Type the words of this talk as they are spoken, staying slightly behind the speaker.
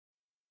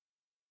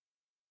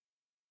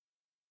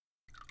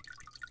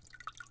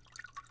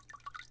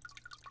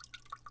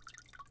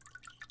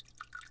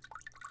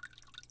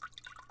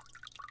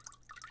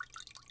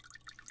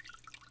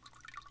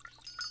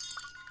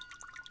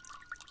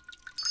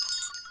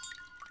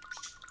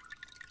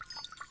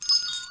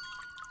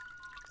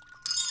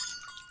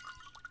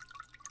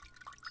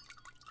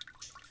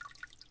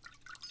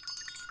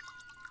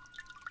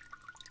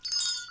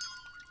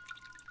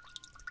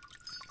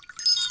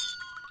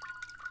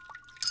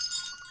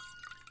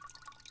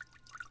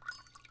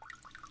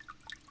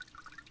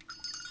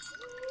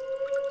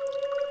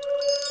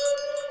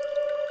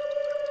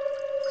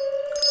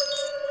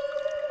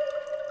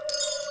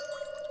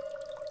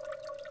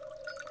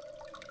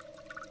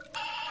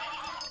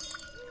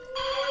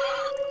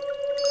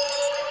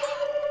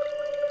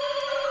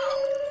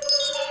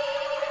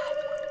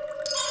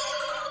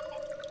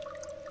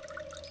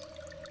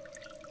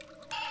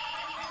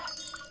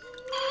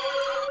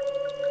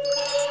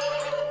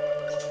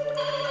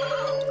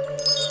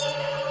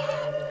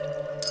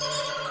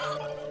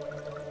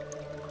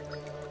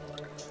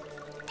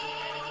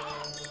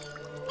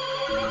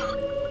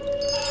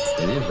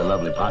It is a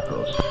lovely pot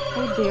roast.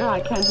 Oh dear, I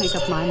can't make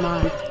up my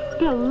mind.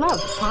 Bill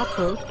loves pot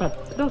roast,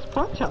 but those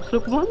pork chops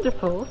look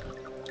wonderful.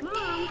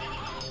 Mom,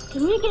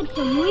 can we get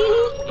some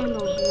weenies and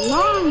those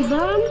long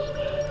buns?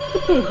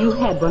 You said you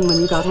had one when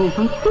you got home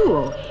from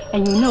school,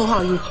 and you know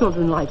how you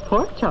children like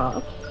pork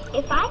chops.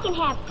 If I can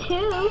have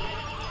 2.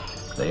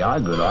 They are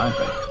good, aren't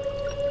they?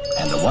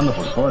 And a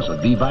wonderful source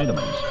of B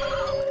vitamins.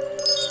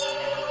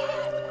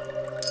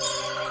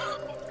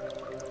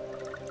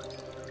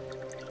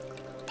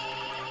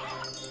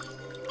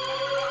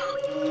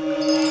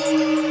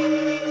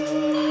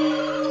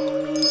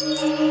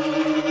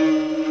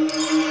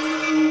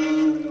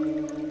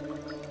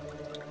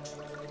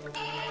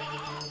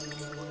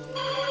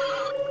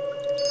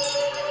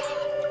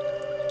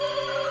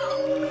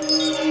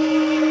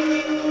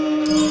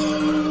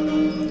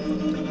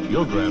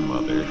 Your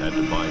grandmother had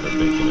to buy the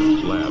bacon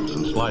in slabs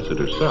and slice it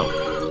herself.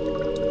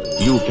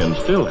 You can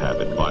still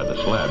have it by the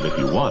slab if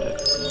you want it.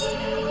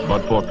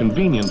 But for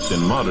convenience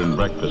in modern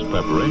breakfast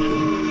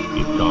preparation,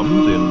 it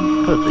comes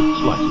in perfect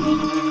slices.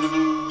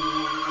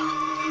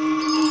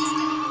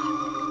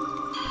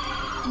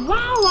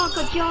 Wow,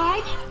 Uncle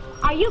George.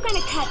 Are you going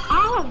to cut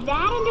all of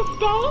that into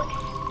steak?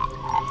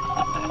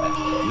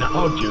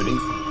 No, Judy.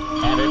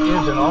 And it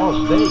isn't all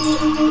steaks.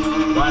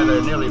 Why, there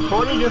are nearly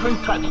 40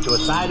 different cuts to a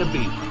side of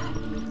beef.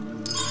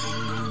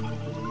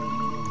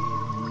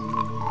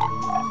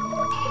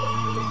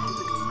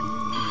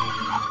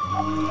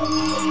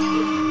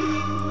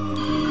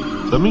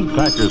 The meat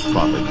packer's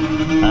profit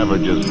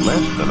averages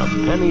less than a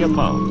penny a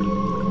pound,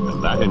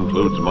 and that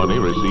includes money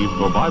received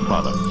for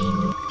byproducts.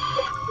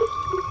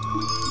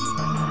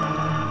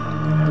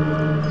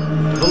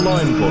 The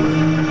loin puller,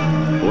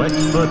 who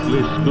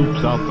expertly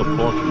scoops out the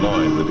pork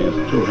loin with his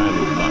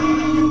two-handled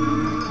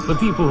knife. The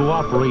people who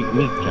operate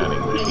meat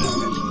canning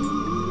machines.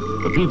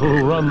 The people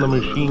who run the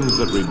machines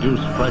that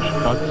reduce fresh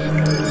cuts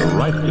to the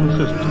right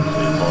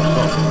consistency for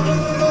sausage.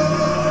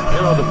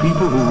 Here are the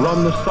people who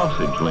run the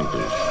sausage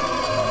linkers.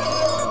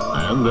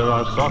 And there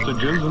are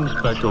sausages and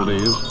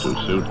specialties to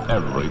suit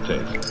every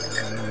taste.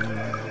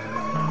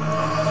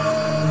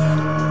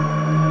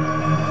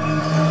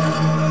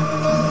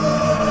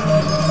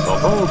 The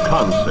whole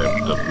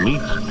concept of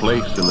meat's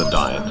place in the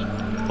diet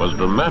was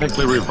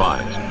dramatically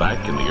revised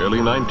back in the early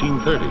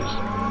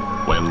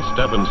 1930s, when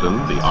Stephenson,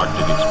 the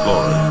Arctic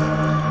explorer,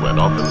 who had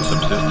often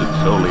subsisted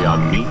solely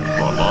on meat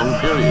for long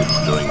periods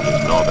during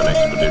his northern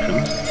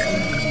expeditions,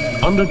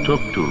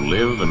 undertook to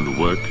live and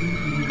work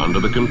under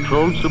the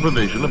controlled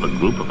supervision of a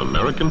group of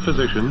American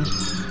physicians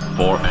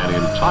for an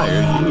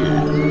entire year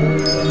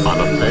on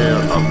a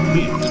fare of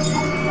meat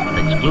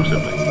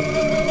exclusively.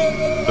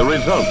 The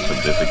results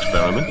of this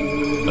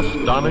experiment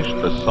astonished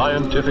the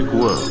scientific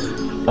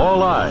world.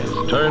 All eyes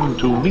turned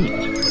to meat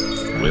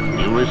with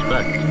new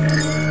respect.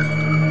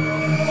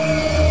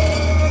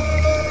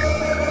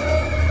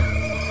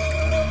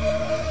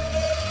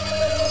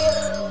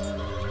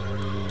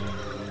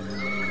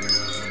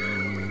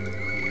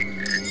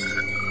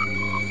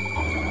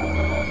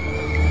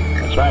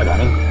 That's right,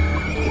 honey.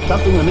 It's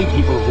something the meat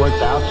people have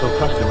worked out so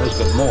customers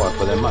get more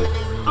for their money.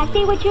 I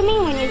see what you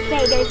mean when you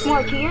say there's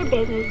more to your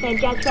business than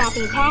just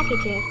wrapping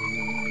packages.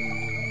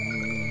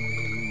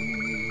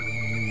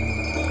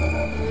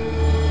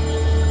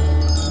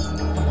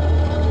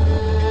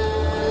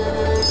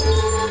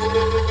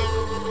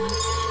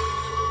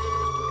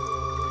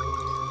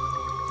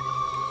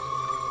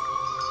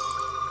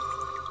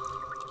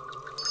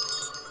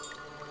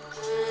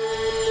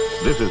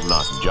 This is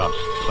not just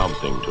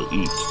something to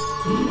eat.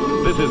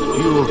 This is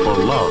fuel for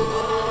love,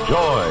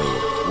 joy,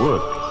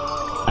 work,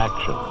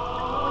 action.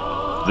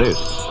 This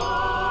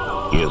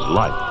is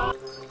life.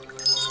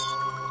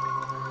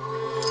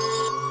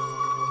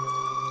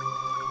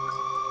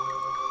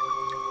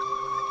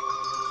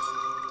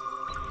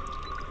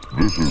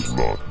 This is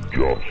not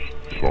just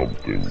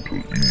something to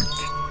eat.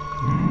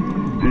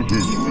 This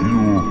is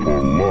fuel for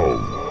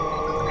love,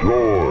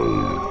 joy,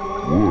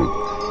 work,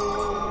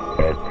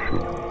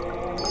 action.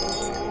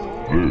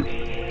 This